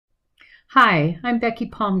Hi, I'm Becky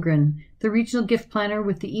Palmgren, the Regional Gift Planner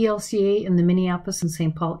with the ELCA in the Minneapolis and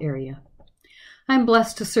St. Paul area. I'm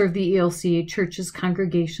blessed to serve the ELCA churches,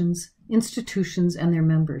 congregations, institutions, and their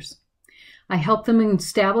members. I help them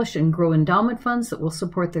establish and grow endowment funds that will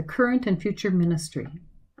support their current and future ministry.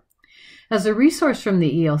 As a resource from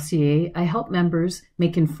the ELCA, I help members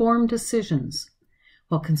make informed decisions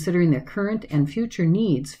while considering their current and future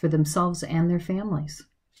needs for themselves and their families.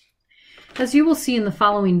 As you will see in the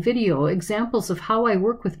following video, examples of how I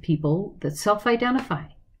work with people that self-identify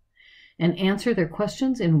and answer their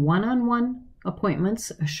questions in one-on-one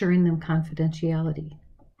appointments, assuring them confidentiality.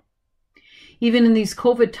 Even in these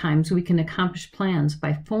COVID times, we can accomplish plans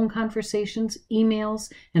by phone conversations, emails,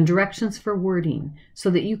 and directions for wording so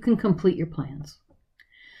that you can complete your plans.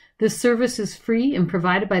 This service is free and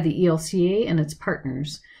provided by the ELCA and its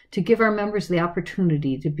partners to give our members the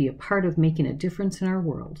opportunity to be a part of making a difference in our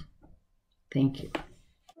world. Thank you.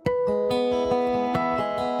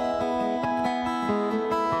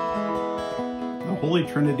 The Holy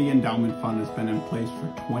Trinity Endowment Fund has been in place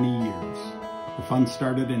for 20 years. The fund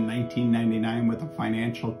started in 1999 with a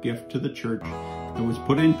financial gift to the church that was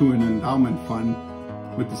put into an endowment fund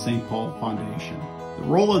with the St. Paul Foundation. The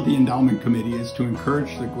role of the Endowment Committee is to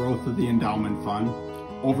encourage the growth of the endowment fund,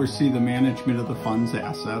 oversee the management of the fund's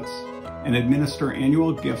assets, and administer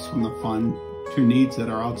annual gifts from the fund to needs that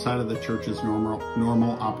are outside of the church's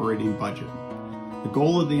normal operating budget. The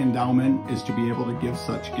goal of the endowment is to be able to give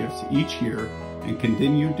such gifts each year and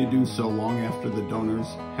continue to do so long after the donors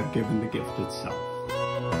have given the gift itself.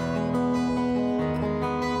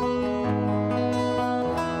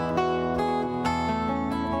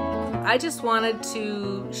 I just wanted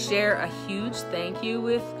to share a huge thank you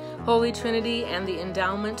with Holy Trinity and the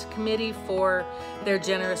Endowment Committee for their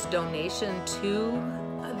generous donation to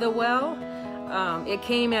the well. It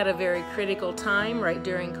came at a very critical time right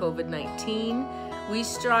during COVID-19. We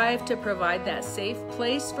strive to provide that safe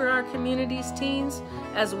place for our community's teens,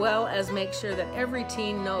 as well as make sure that every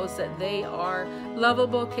teen knows that they are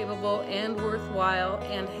lovable, capable, and worthwhile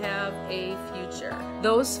and have a future.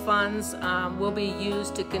 Those funds will be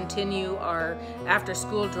used to continue our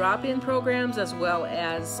after-school drop-in programs, as well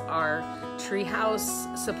as our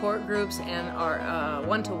treehouse support groups and our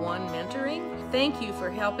one-to-one mentoring. Thank you for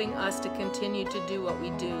helping us to continue to do what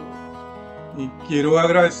we do. Y quiero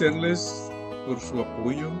agradecerles por su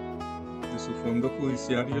apoyo de sus fondos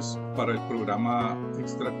judiciarios para el programa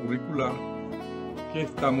extracurricular que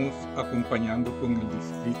estamos acompañando con el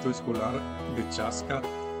Distrito Escolar de Chaska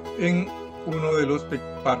en uno de los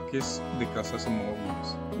parques de casas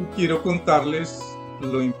móviles. Y quiero contarles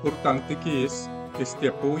lo importante que es este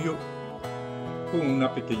apoyo con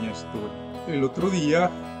una pequeña historia. El otro día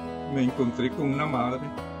me encontré con una madre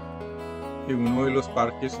en uno de los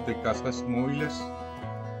parques de casas móviles.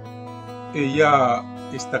 Ella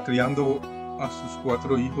está criando a sus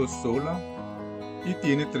 4 hijos sola y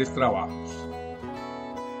tiene 3 trabajos.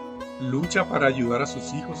 Lucha para ayudar a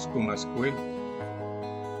sus hijos con la escuela,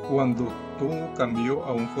 cuando todo cambió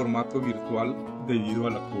a un formato virtual debido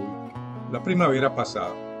a la COVID. La primavera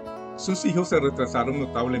pasada, sus hijos se retrasaron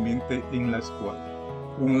notablemente en la escuela.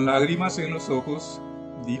 Con lágrimas en los ojos,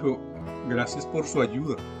 dijo: gracias por su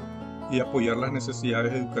ayuda y apoyar las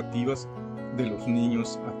necesidades educativas de los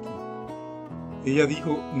niños aquí. Ella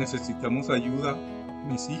dijo: necesitamos ayuda,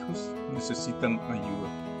 mis hijos necesitan ayuda.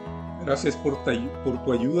 Gracias por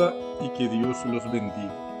tu ayuda y que Dios los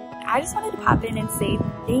bendiga. I just wanted to pop in and say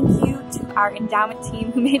thank you to our endowment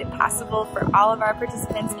team who made it possible for all of our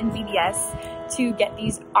participants in VBS to get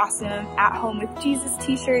these awesome At Home with Jesus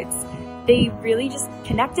t-shirts. They really just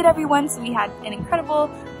connected everyone, so we had an incredible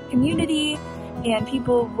community, and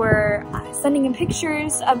people were sending in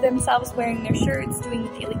pictures of themselves wearing their shirts, doing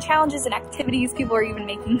the daily challenges and activities. People were even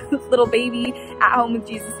making little baby At Home with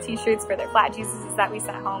Jesus t-shirts for their flat Jesuses that we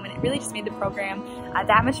sent home, and it really just made the program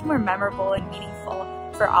that much more memorable and meaningful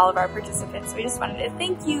for all of our participants. So we just wanted to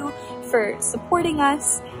thank you for supporting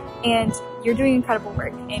us, and you're doing incredible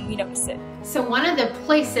work, and we notice it. So one of the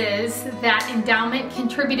places that Endowment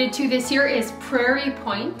contributed to this year is Prairie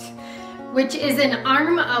Point, which is an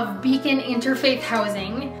arm of Beacon Interfaith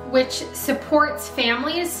Housing, which supports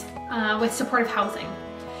families with supportive housing.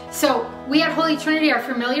 So we at Holy Trinity are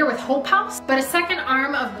familiar with Hope House, but a second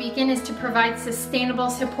arm of Beacon is to provide sustainable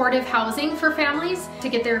supportive housing for families to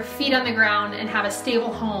get their feet on the ground and have a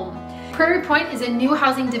stable home. Prairie Point is a new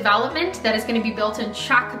housing development that is going to be built in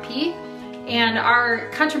Shakopee, and our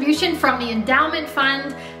contribution from the Endowment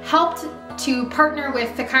Fund helped to partner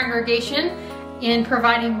with the congregation in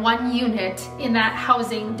providing 1 unit in that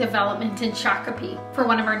housing development in Shakopee for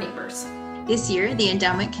one of our neighbors. This year, the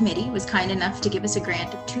Endowment Committee was kind enough to give us a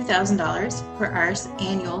grant of $2,000 for our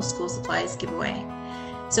annual school supplies giveaway.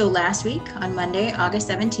 So last week, on Monday, August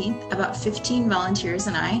 17th, about 15 volunteers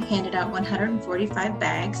and I handed out 145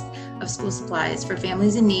 bags of school supplies for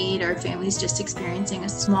families in need or families just experiencing a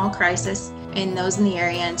small crisis in those in the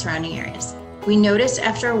area and surrounding areas. We noticed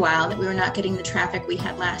after a while that we were not getting the traffic we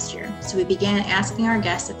had last year, so we began asking our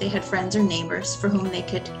guests if they had friends or neighbors for whom they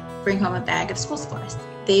could bring home a bag of school supplies.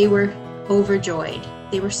 They were overjoyed.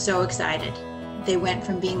 They were so excited. They went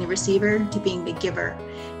from being the receiver to being the giver,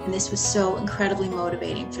 and this was so incredibly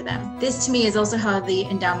motivating for them. This to me is also how the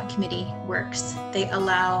Endowment Committee works. They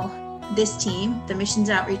allow this team, the missions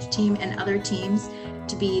outreach team, and other teams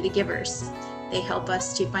to be the givers. They help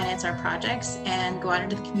us to finance our projects and go out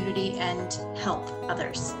into the community and help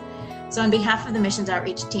others. So on behalf of the missions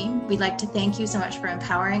outreach team, we'd like to thank you so much for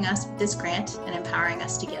empowering us with this grant and empowering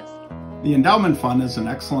us to give. The Endowment Fund is an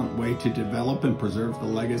excellent way to develop and preserve the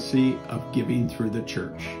legacy of giving through the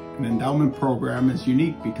church. An endowment program is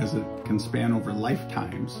unique because it can span over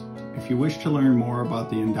lifetimes. If you wish to learn more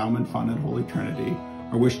about the Endowment Fund at Holy Trinity,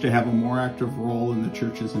 or wish to have a more active role in the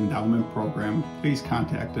church's endowment program, please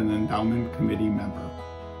contact an Endowment Committee member.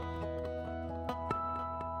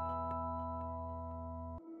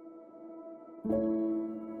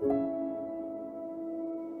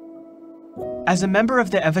 As a member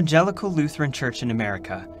of the Evangelical Lutheran Church in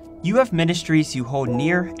America, you have ministries you hold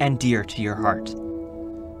near and dear to your heart.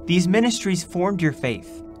 These ministries formed your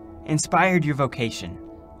faith, inspired your vocation,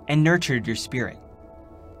 and nurtured your spirit.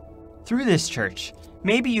 Through this church,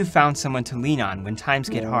 maybe you found someone to lean on when times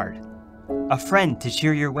get hard, a friend to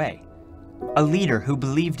cheer your way, a leader who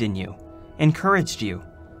believed in you, encouraged you,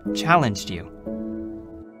 challenged you.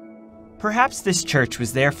 Perhaps this church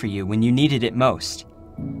was there for you when you needed it most.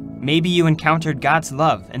 Maybe you encountered God's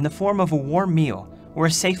love in the form of a warm meal or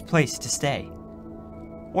a safe place to stay.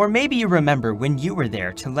 Or maybe you remember when you were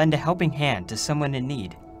there to lend a helping hand to someone in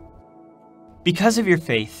need. Because of your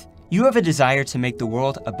faith, you have a desire to make the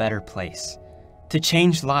world a better place, to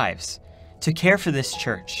change lives, to care for this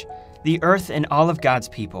church, the earth and all of God's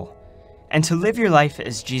people, and to live your life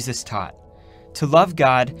as Jesus taught, to love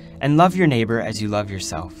God and love your neighbor as you love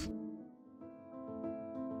yourself.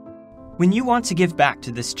 When you want to give back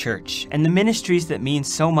to this church and the ministries that mean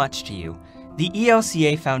so much to you, the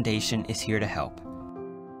ELCA Foundation is here to help.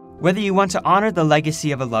 Whether you want to honor the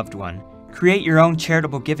legacy of a loved one, create your own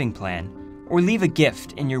charitable giving plan, or leave a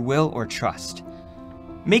gift in your will or trust,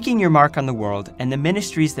 making your mark on the world and the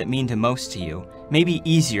ministries that mean the most to you may be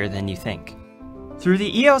easier than you think. Through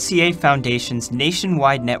the ELCA Foundation's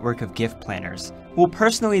nationwide network of gift planners, we'll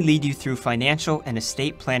personally lead you through financial and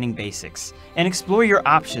estate planning basics and explore your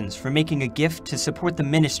options for making a gift to support the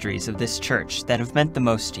ministries of this church that have meant the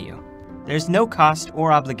most to you. There's no cost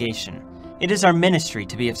or obligation. It is our ministry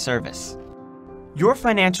to be of service. Your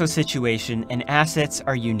financial situation and assets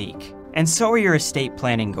are unique, and so are your estate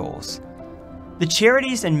planning goals. The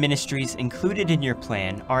charities and ministries included in your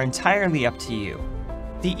plan are entirely up to you.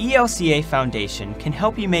 The ELCA Foundation can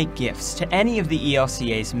help you make gifts to any of the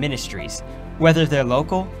ELCA's ministries, whether they're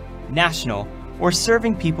local, national, or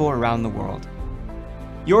serving people around the world.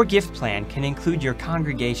 Your gift plan can include your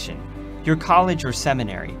congregation, your college or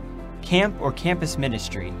seminary, camp or campus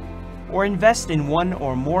ministry, or invest in one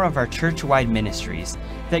or more of our church-wide ministries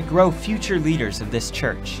that grow future leaders of this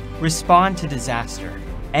church, respond to disaster,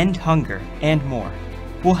 end hunger, and more.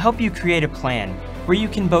 We'll help you create a plan where you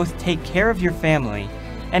can both take care of your family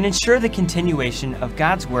and ensure the continuation of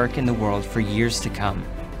God's work in the world for years to come.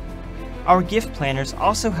 Our gift planners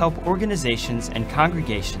also help organizations and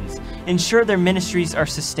congregations ensure their ministries are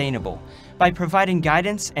sustainable by providing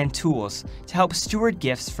guidance and tools to help steward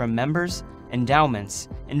gifts from members, endowments,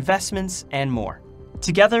 investments, and more.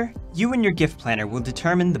 Together, you and your gift planner will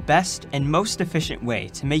determine the best and most efficient way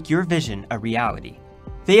to make your vision a reality.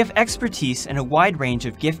 They have expertise in a wide range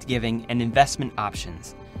of gift giving and investment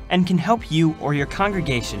options, and can help you or your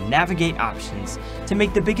congregation navigate options to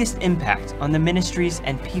make the biggest impact on the ministries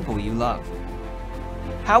and people you love.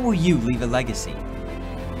 How will you leave a legacy?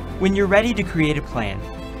 When you're ready to create a plan,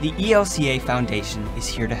 the ELCA Foundation is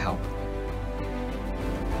here to help.